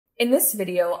In this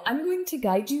video, I'm going to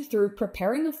guide you through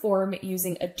preparing a form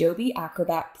using Adobe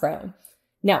Acrobat Pro.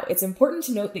 Now, it's important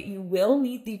to note that you will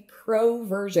need the Pro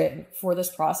version for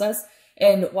this process,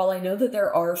 and while I know that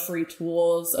there are free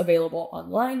tools available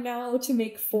online now to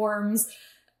make forms,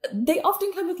 they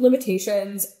often come with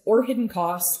limitations or hidden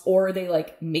costs, or they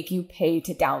make you pay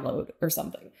to download or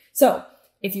something. So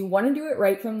if you want to do it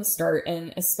right from the start,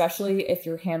 and especially if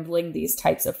you're handling these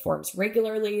types of forms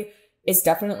regularly, it's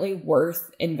definitely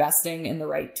worth investing in the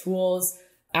right tools.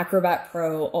 Acrobat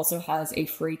Pro also has a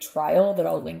free trial that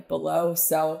I'll link below.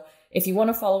 So if you want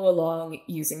to follow along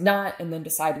using that and then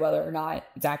decide whether or not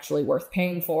it's actually worth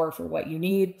paying for what you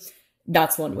need,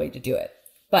 that's one way to do it.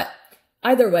 But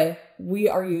either way, we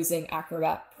are using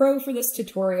Acrobat Pro for this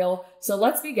tutorial. So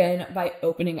let's begin by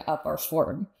opening up our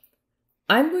form.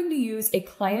 I'm going to use a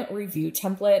client review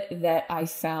template that I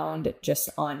found just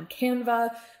on Canva,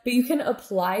 but you can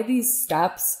apply these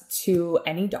steps to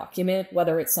any document,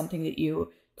 whether it's something that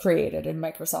you created in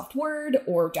Microsoft Word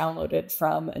or downloaded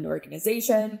from an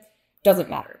organization, doesn't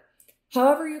matter.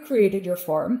 However you created your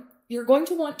form, you're going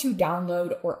to want to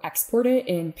download or export it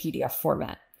in PDF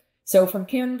format. So from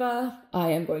Canva,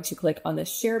 I am going to click on the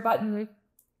share button,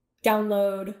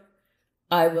 download,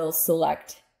 I will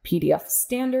select PDF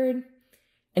standard,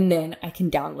 and then I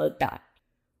can download that.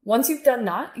 Once you've done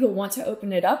that, you'll want to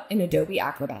open it up in Adobe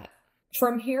Acrobat.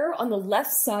 From here on the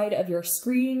left side of your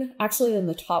screen, actually in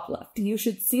the top left, you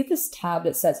should see this tab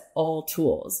that says All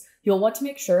Tools. You'll want to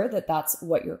make sure that that's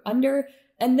what you're under,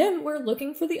 and then we're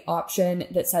looking for the option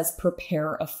that says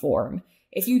Prepare a Form.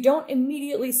 If you don't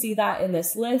immediately see that in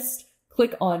this list,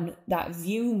 click on that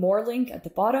View More link at the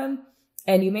bottom,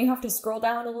 and you may have to scroll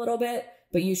down a little bit,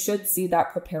 but you should see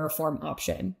that Prepare a Form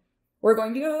option. We're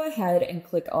going to go ahead and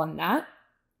click on that.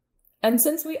 And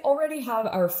since we already have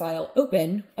our file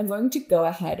open, I'm going to go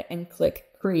ahead and click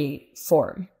Create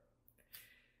Form.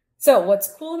 So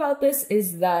what's cool about this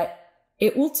is that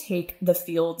it will take the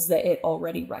fields that it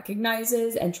already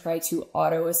recognizes and try to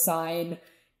auto-assign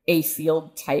a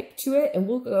field type to it. And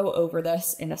we'll go over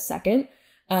this in a second.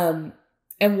 And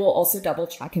we'll also double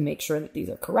check and make sure that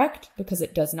these are correct, because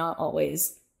it does not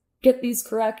always get these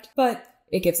correct, but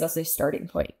it gives us a starting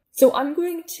point. So I'm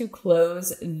going to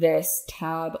close this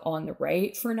tab on the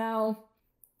right for now.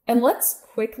 And let's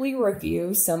quickly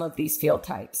review some of these field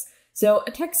types. So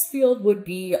a text field would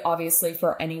be obviously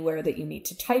for anywhere that you need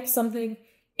to type something.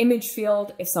 Image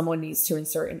field, if someone needs to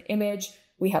insert an image.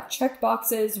 We have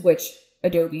checkboxes, which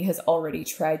Adobe has already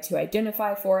tried to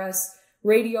identify for us.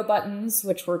 Radio buttons,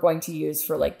 which we're going to use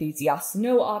for these yes,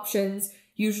 no options.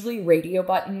 Usually radio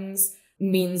buttons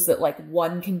means that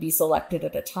one can be selected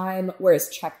at a time,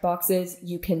 whereas checkboxes,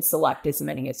 you can select as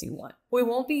many as you want. We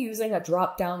won't be using a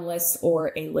drop-down list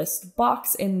or a list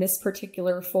box in this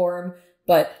particular form,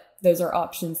 but those are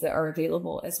options that are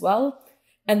available as well.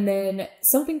 And then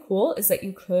something cool is that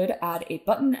you could add a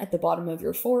button at the bottom of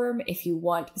your form if you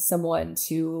want someone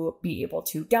to be able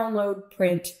to download,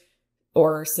 print,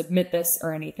 or submit this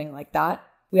or anything like that.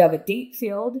 We have a date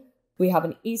field. We have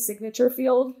an e-signature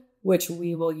field, which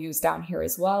we will use down here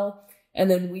as well. And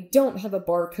then we don't have a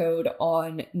barcode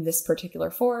on this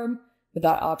particular form, but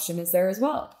that option is there as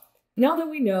well. Now that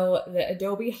we know that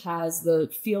Adobe has the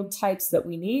field types that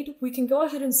we need, we can go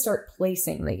ahead and start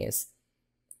placing these.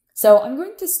 So I'm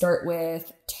going to start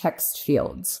with text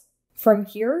fields. From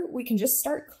here, we can just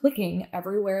start clicking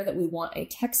everywhere that we want a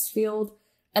text field,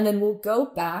 and then we'll go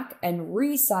back and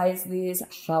resize these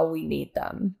how we need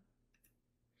them.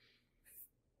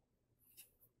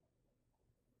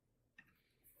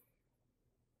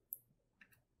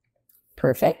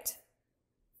 Perfect.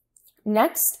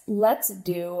 Next, let's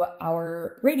do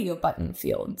our radio button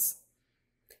fields.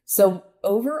 So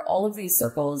over all of these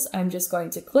circles, I'm just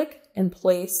going to click and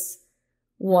place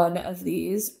one of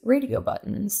these radio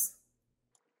buttons.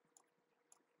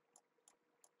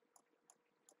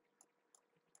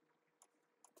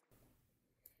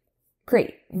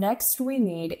 Great. Next, we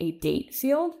need a date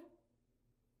field.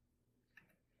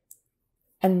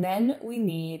 And then we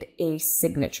need a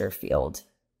signature field.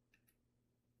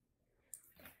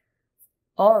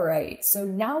 All right, so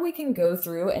now we can go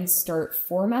through and start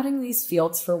formatting these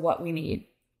fields for what we need.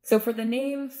 So for the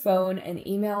name, phone, and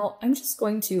email, I'm just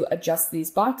going to adjust these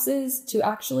boxes to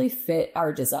actually fit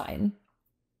our design.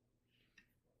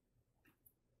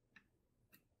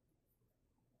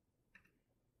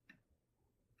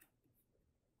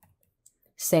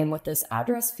 Same with this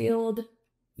address field.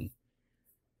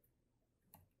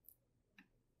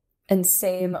 And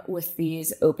same with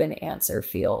these open answer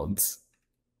fields.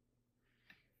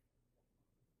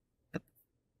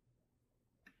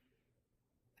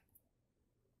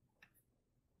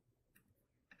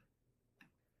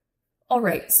 All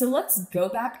right, so let's go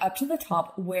back up to the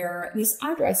top where this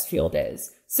address field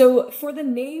is. So for the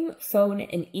name, phone,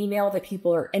 and email that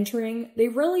people are entering, they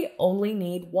really only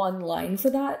need one line for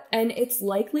that, and it's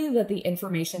likely that the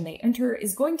information they enter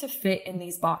is going to fit in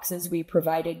these boxes we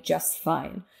provided just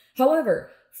fine.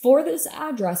 However, for this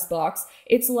address box,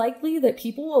 it's likely that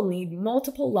people will need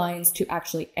multiple lines to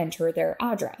actually enter their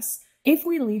address. If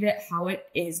we leave it how it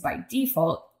is by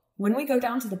default, when we go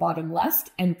down to the bottom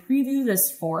left and preview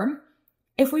this form,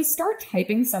 if we start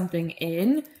typing something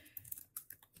in,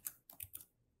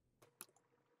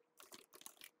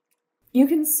 you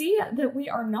can see that we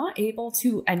are not able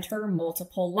to enter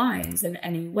multiple lines in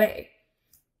any way.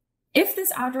 If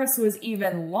this address was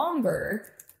even longer,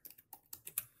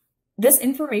 this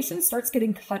information starts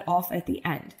getting cut off at the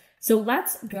end. So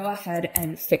let's go ahead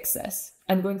and fix this.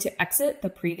 I'm going to exit the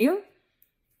preview.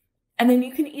 And then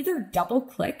you can either double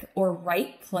click or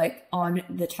right click on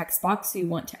the text box you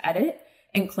want to edit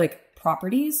and click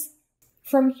Properties.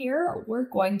 From here, we're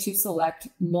going to select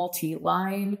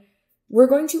multi-line. We're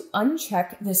going to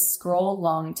uncheck this scroll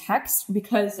long text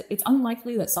because it's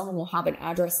unlikely that someone will have an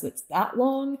address that's that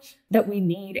long that we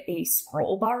need a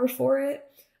scroll bar for it.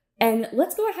 And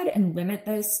let's go ahead and limit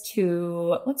this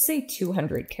to, let's say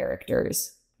 200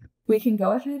 characters. We can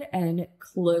go ahead and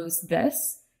close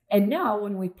this. And now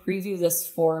when we preview this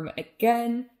form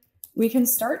again, we can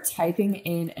start typing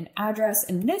in an address,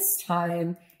 and this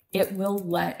time it will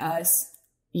let us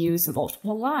use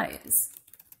multiple lines.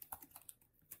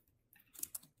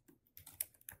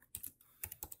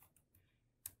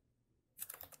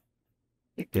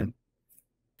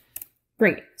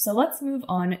 Great, so let's move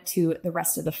on to the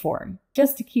rest of the form.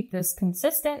 Just to keep this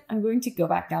consistent, I'm going to go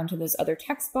back down to those other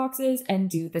text boxes and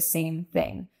do the same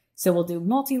thing. So we'll do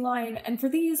multi-line, and for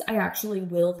these, I actually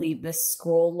will leave this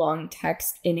scroll long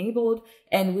text enabled,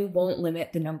 and we won't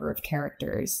limit the number of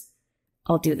characters.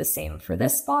 I'll do the same for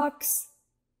this box.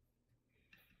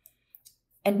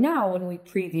 And now when we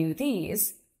preview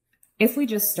these, if we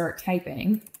just start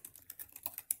typing,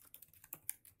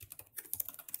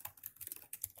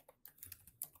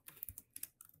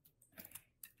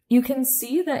 you can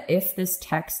see that if this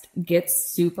text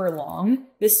gets super long,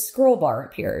 this scroll bar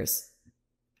appears.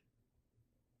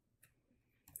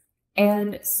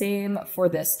 And same for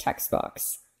this text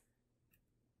box.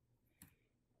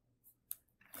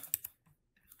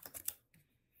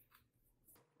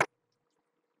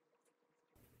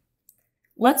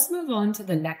 Let's move on to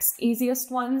the next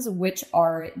easiest ones, which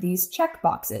are these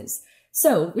checkboxes.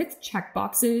 So with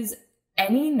checkboxes,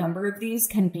 any number of these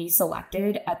can be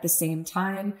selected at the same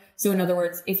time. So in other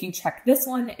words, if you check this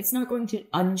one, it's not going to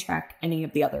uncheck any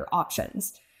of the other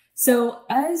options. So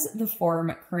as the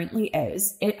form currently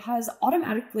is, it has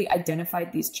automatically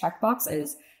identified these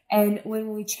checkboxes, and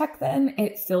when we check them,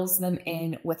 it fills them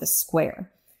in with a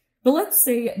square. But let's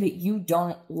say that you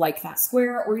don't like that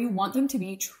square, or you want them to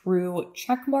be true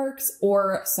check marks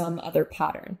or some other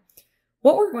pattern.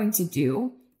 What we're going to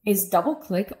do is double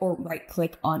click or right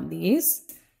click on these,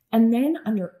 and then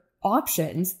under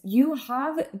options, you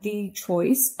have the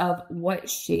choice of what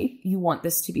shape you want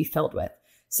this to be filled with.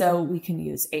 So we can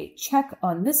use a check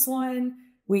on this one.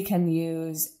 We can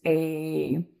use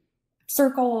a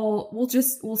circle.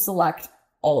 We'll select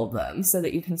all of them so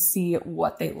that you can see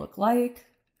what they look like.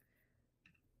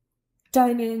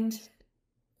 Diamond,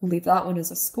 we'll leave that one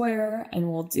as a square, and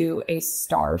we'll do a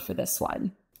star for this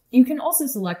one. You can also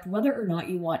select whether or not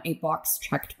you want a box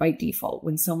checked by default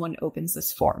when someone opens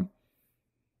this form.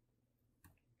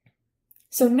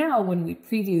 So now when we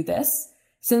preview this,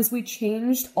 since we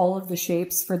changed all of the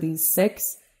shapes for these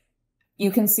 6,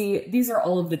 you can see these are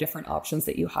all of the different options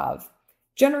that you have.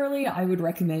 Generally, I would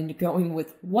recommend going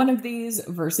with one of these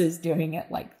versus doing it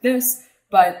like this,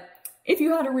 but if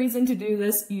you had a reason to do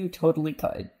this, you totally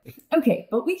could. Okay,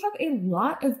 but we have a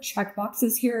lot of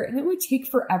checkboxes here, and it would take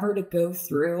forever to go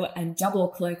through and double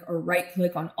click or right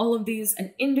click on all of these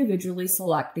and individually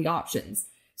select the options.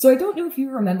 So I don't know if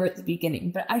you remember at the beginning,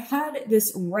 but I had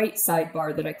this right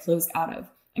sidebar that I closed out of.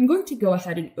 I'm going to go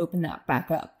ahead and open that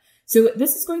back up. So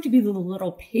this is going to be the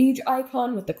little page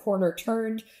icon with the corner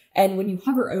turned, and when you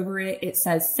hover over it, it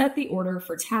says set the order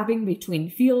for tabbing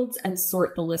between fields and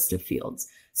sort the list of fields.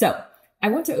 So I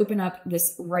want to open up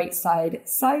this right side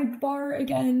sidebar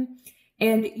again,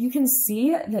 and you can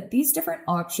see that these different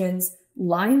options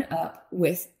line up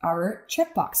with our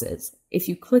checkboxes. If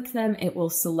you click them, it will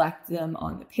select them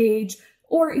on the page,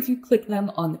 or if you click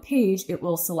them on the page, it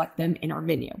will select them in our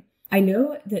menu. I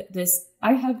know that this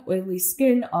I have oily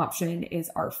skin option is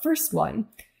our first one,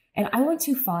 and I want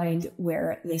to find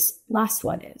where this last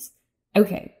one is.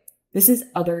 Okay, this is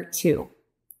other 2.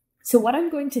 So what I'm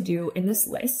going to do in this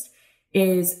list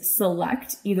is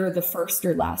select either the first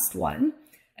or last one.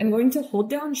 I'm going to hold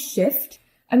down Shift.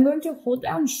 I'm going to hold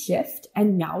down Shift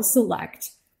and now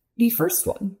select the first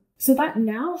one. So that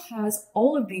now has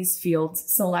all of these fields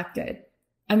selected.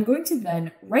 I'm going to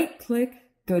then right-click,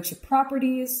 go to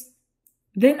Properties,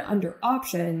 then under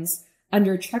Options,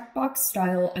 under Checkbox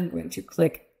Style, I'm going to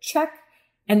click Check,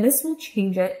 and this will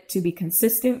change it to be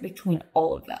consistent between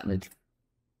all of them.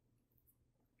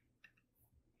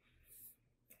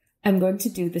 I'm going to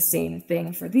do the same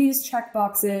thing for these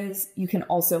checkboxes. You can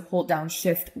also hold down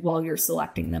Shift while you're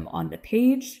selecting them on the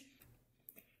page.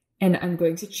 And I'm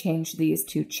going to change these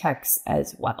to checks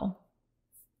as well.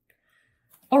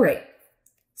 All right,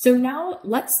 so now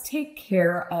let's take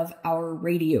care of our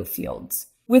radio fields.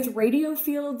 With radio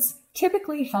fields,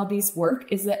 typically how these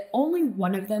work is that only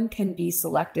one of them can be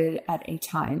selected at a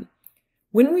time.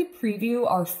 When we preview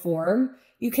our form,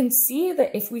 you can see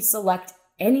that if we select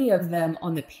any of them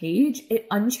on the page, it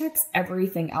unchecks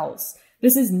everything else.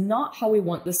 This is not how we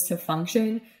want this to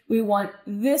function. We want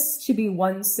this to be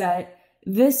one set,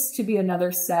 this to be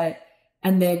another set,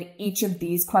 and then each of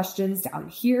these questions down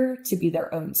here to be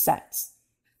their own sets.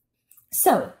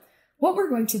 So what we're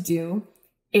going to do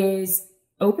is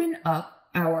open up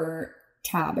our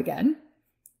tab again,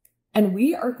 and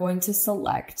we are going to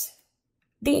select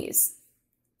these.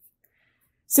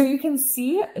 So you can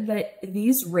see that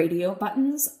these radio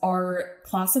buttons are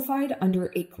classified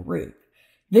under a group.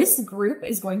 This group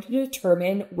is going to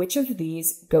determine which of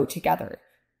these go together.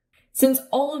 Since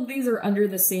all of these are under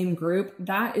the same group,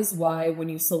 that is why when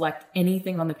you select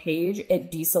anything on the page,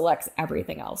 it deselects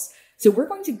everything else. So we're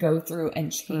going to go through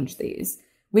and change these.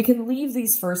 We can leave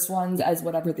these first ones as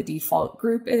whatever the default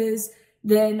group is.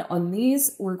 Then on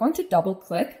these, we're going to double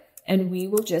click and we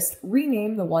will just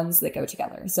rename the ones that go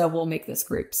together. So we'll make this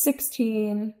group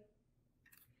 16.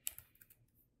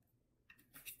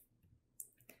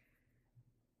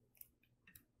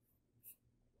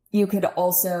 You could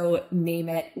also name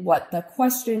it what the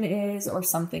question is or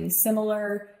something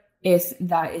similar if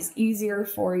that is easier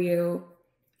for you.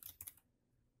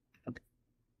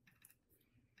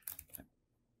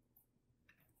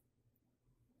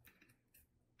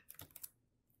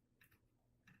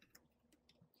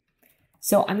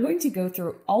 So I'm going to go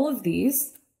through all of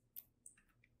these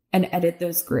and edit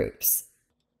those groups.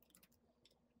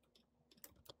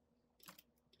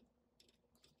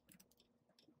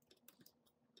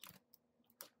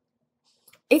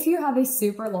 If you have a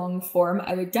super long form,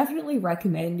 I would definitely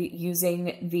recommend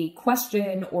using the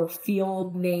question or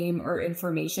field name or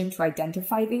information to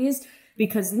identify these,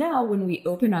 because now when we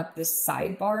open up this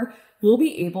sidebar, we'll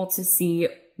be able to see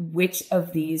which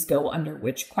of these go under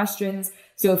which questions.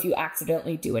 So if you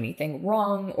accidentally do anything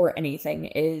wrong or anything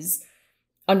is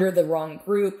under the wrong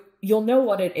group, you'll know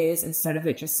what it is instead of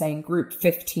it just saying group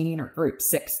 15 or group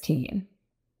 16.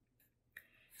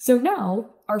 So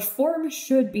now our form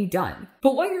should be done.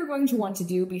 But what you're going to want to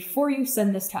do before you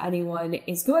send this to anyone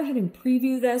is go ahead and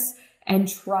preview this and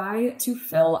try to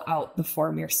fill out the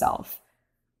form yourself.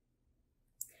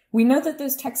 We know that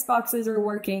those text boxes are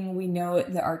working. We know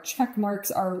that our check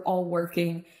marks are all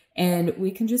working, and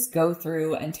we can just go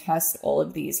through and test all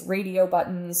of these radio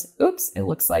buttons. Oops, it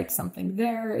looks like something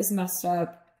there is messed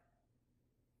up.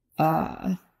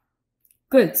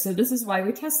 Good, so this is why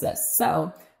we test this.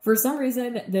 So for some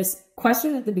reason, this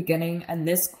question at the beginning and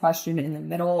this question in the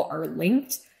middle are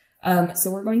linked. So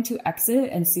we're going to exit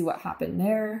and see what happened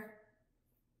there.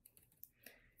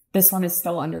 This one is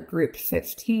still under group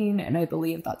 15, and I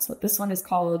believe that's what this one is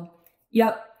called.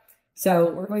 Yep.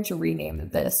 So we're going to rename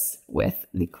this with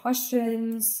the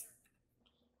questions.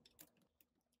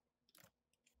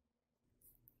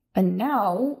 And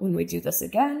now when we do this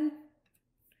again,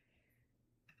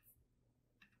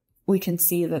 we can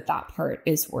see that that part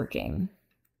is working.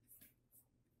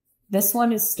 This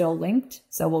one is still linked,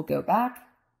 so we'll go back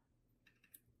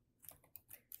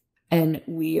and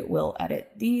we will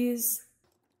edit these.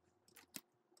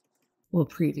 We'll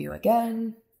preview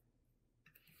again.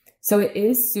 So it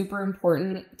is super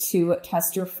important to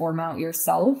test your form out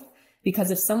yourself,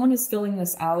 because if someone is filling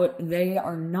this out, they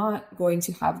are not going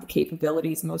to have the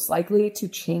capabilities most likely to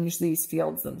change these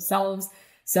fields themselves.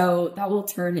 So that will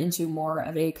turn into more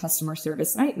of a customer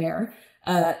service nightmare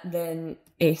than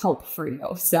a help for you.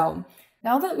 So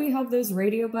now that we have those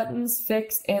radio buttons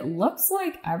fixed, it looks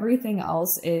like everything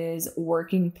else is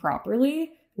working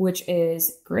properly, which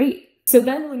is great. So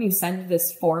then when you send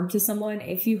this form to someone,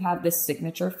 if you have this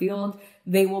signature field,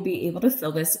 they will be able to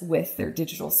fill this with their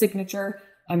digital signature.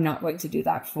 I'm not going to do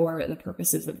that for the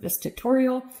purposes of this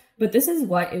tutorial, but this is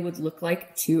what it would look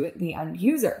like to the end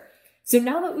user. So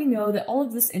now that we know that all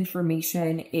of this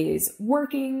information is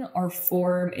working, our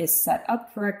form is set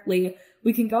up correctly,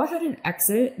 we can go ahead and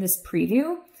exit this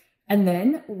preview, and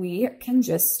then we can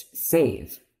just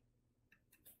save.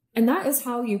 And that is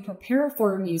how you prepare a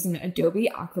form using Adobe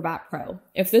Acrobat Pro.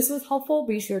 If this was helpful,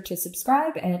 be sure to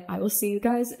subscribe, and I will see you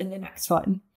guys in the next one.